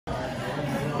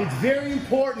It's very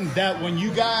important that when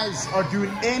you guys are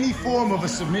doing any form of a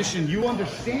submission, you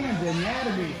understand the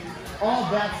anatomy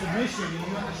of that submission and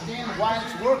you understand why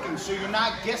it's working, so you're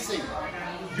not guessing.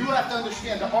 You have to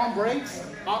understand the arm breaks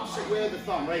opposite way of the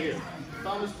thumb, right here.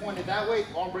 Thumb is pointed that way,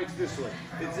 arm breaks this way.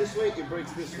 If it's this way, it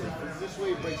breaks this way. If it's this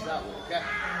way, it breaks that way, okay?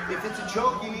 If it's a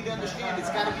choke, you need to understand it's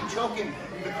got to be choking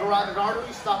the carotid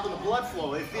artery, stopping the blood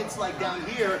flow. If it's like down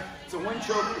here, it's a wind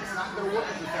choke, it's not going to work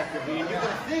as effectively. And you're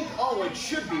going to think, oh, it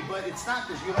should be, but it's not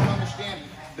because you don't understand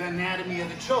the anatomy of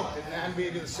the choke, the anatomy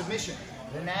of the submission,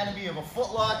 the anatomy of a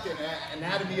footlock, the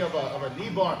anatomy of a knee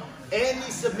bar. Any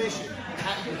submission,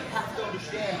 you have to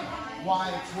understand why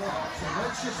it's working. So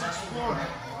let's just explore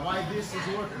why this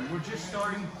is working. We're just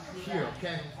starting here,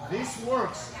 okay? This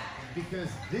works because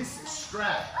this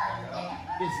strap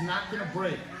is not going to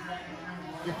break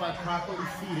if I properly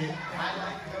feed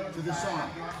it to this arm.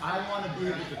 I want to be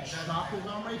able to chop his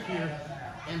arm right here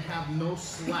and have no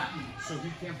slap, so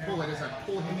he can't pull it as I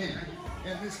pull him in,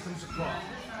 and this comes across.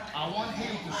 I want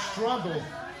him to struggle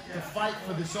to fight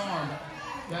for this arm.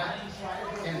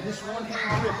 And this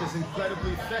one-hand grip is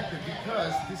incredibly effective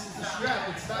because this is the strap,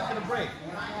 it's not going to break.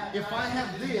 If I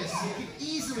have this, you can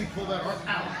easily pull that arm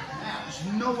out.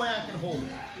 There's no way I can hold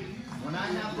it. When I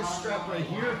have this strap right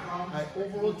here, I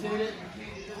over-rotate it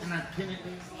and I pin it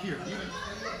here, even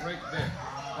right there.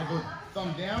 I go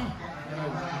thumb down and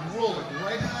I roll it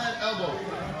right in that elbow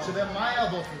so that my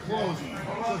elbow can close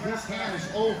so his hand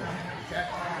is over. Okay?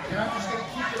 And I'm just going to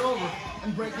keep it over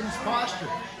and break in his posture.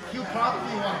 He'll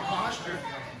probably want a posture,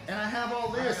 and I have all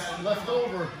this left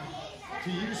over to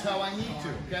use how I need to,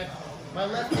 okay? My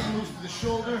left hand moves to the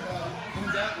shoulder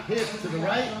and that hip to the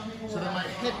right so that my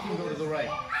hip can go to the right,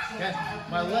 okay?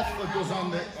 My left foot goes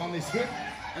on this hip,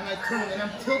 and I turn it, and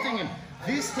I'm tilting him.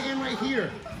 This hand right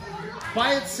here,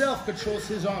 by itself, controls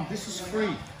his arm. This is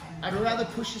free. I'd rather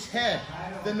push his head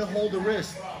than to hold the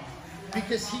wrist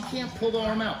because he can't pull the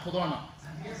arm out. Pull the arm out,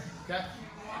 okay?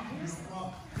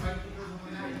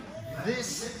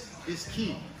 This is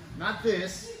key. Not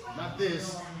this, not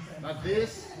this, not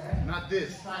this, not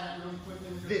this.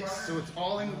 This. So it's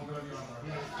all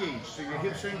engaged. So your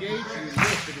hips are engaged and you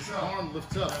lift, and his arm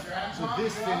lifts up. So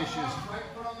this finishes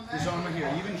his arm right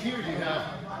here. Even here you have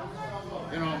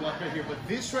an arm lock right here. But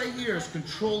this right here is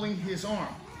controlling his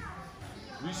arm.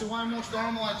 The reason why most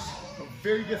arm locks are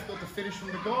very difficult to finish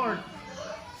from the guard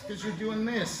is because you're doing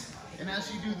this. And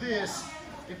as you do this,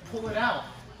 you pull it out.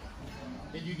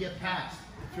 And you get past.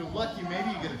 If you're lucky, maybe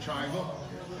you get a triangle,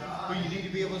 but you need to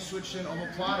be able to switch to an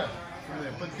omoplata from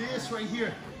there. But this right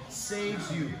here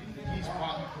saves you.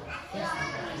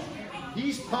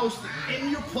 He's posted,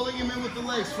 and you're pulling him in with the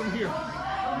legs from here.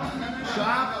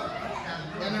 Chop,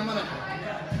 and I'm gonna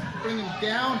bring him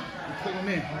down and pull him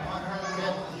in.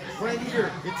 Okay? Right here,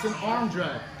 it's an arm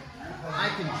drag. I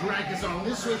can drag his arm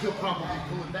this way, he'll probably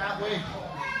pull it that way.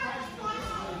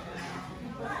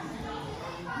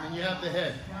 You have the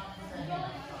head.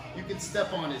 You can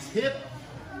step on his hip.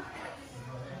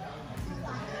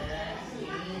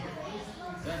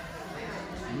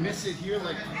 Miss it here,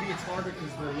 like maybe it's harder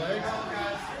because the legs.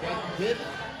 Hip.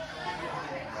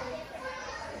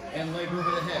 And leg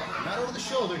over the head. Not over the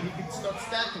shoulder, he can start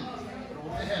stacking. But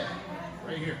over the head.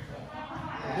 Right here.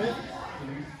 Whip.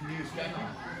 Can you stacking?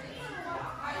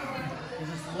 Is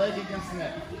this leg against the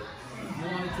neck? You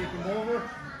want to take him over?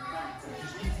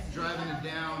 Just keep driving it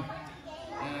down,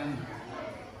 and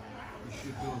we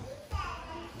should go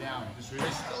down. Just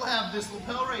really still have this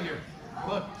lapel right here.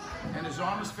 Look, and his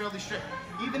arm is fairly straight.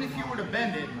 Even if you were to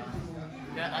bend it,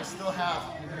 yeah, I still have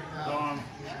the arm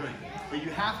straight. But you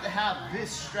have to have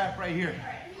this strap right here,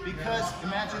 because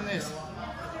imagine this.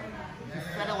 If you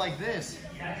set it like this,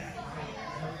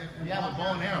 you have a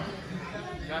bow and arrow.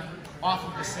 Okay? Off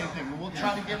of the same thing. We'll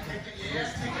try to get to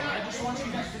this. What I just want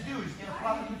you guys to do is get a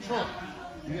proper control.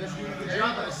 You guys do a good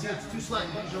job, but I see it's too slight.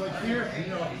 You're like here, and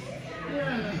you're like here,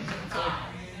 and then it's like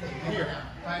here.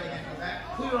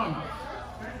 Pull your arm out.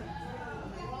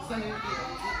 It's like,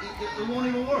 it won't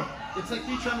even work. It's like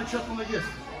you trying to chuck him like this.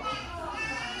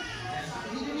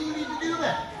 You didn't even need to do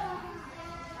that.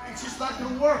 It's just not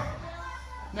going to work.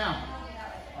 Now,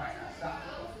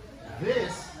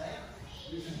 this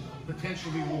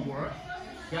potentially will work,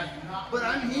 okay? But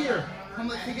I'm here. I'm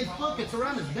like, look, it's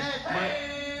around his neck, but,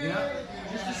 yeah,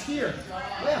 just here.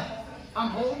 Yeah, I'm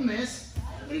holding this,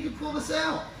 and you can pull this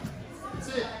out. That's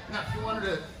it. Now, if you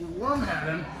wanted to worm at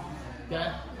him,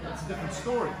 okay, that's a different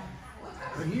story.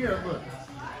 But here, look,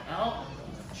 out,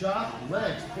 chop,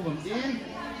 legs, pull them in,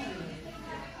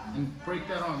 and break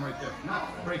that arm right there.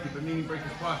 Not break it, but meaning break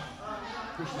his posture.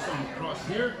 Push this arm across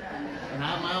here, and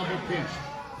I have my elbow pinched.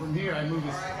 From here, I move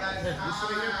his head this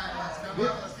way here.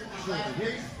 Hip, shoulder,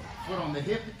 hip, foot on the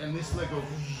hip, and this leg goes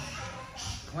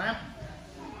clamp.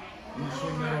 And you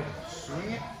swing that over. Swing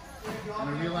it. I'm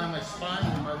going to realign my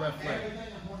spine with my left leg.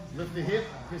 Lift the hip,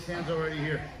 his hand's already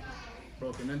here.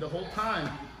 Broken. And the whole time,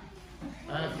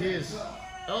 I have his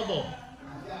elbow.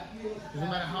 Because no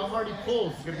matter how hard he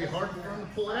pulls, it's going to be hard for him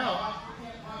to pull it out.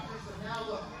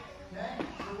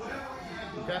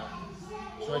 Okay?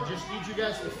 So I just need you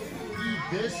guys to feed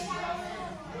this.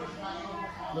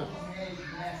 Look.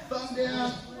 Thumb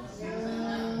down.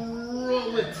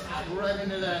 Roll it right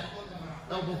into that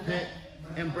elbow pit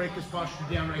and break this posture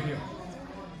down right here.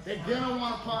 They're going to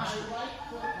want to posture.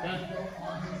 Okay?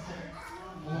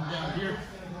 Pull them down here.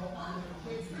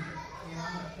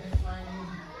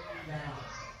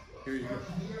 Here you go.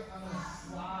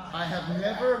 I have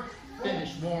never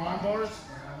finished more arm bars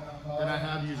than I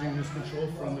have using this control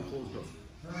from the closed door.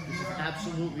 This is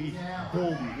absolutely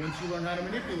golden once you learn how to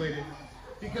manipulate it.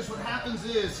 Because what happens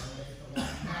is,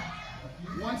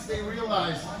 once they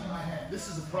realize this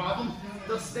is a problem,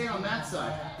 they'll stay on that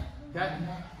side. Okay?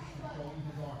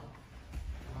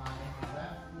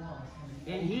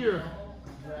 And here,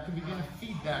 you can begin to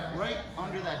feed that right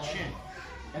under that chin.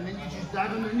 And then you just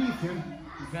dive underneath him.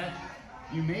 Okay?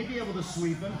 You may be able to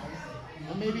sweep him,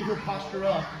 or maybe he'll posture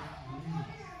up.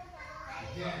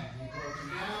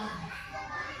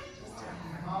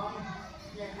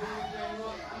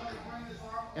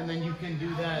 And then you can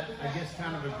do that, I guess,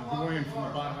 kind of a Gregorian from the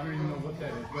bottom. I don't even know what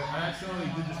that is, but I actually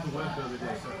did this to Web the other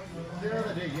day. So the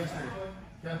other day, yesterday.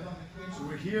 Okay? So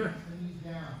we're here.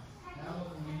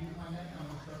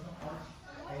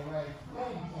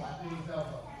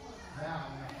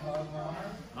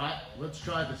 Alright, let's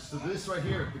try this. So this right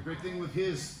here, the great thing with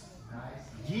his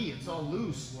gi, it's all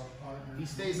loose. He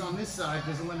stays on this side,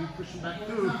 doesn't let me push him back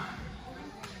through.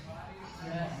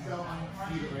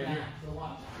 Feed it right here.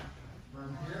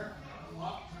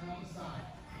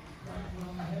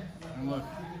 And look,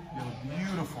 you look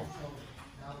beautiful.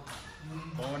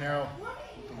 Bow and arrow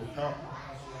with the lapel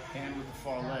and with the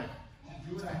far leg.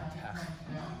 It's fantastic.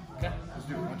 Okay, let's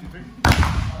do it. 1, 2, 3.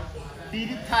 Feed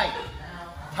it tight.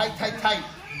 Tight, tight, tight.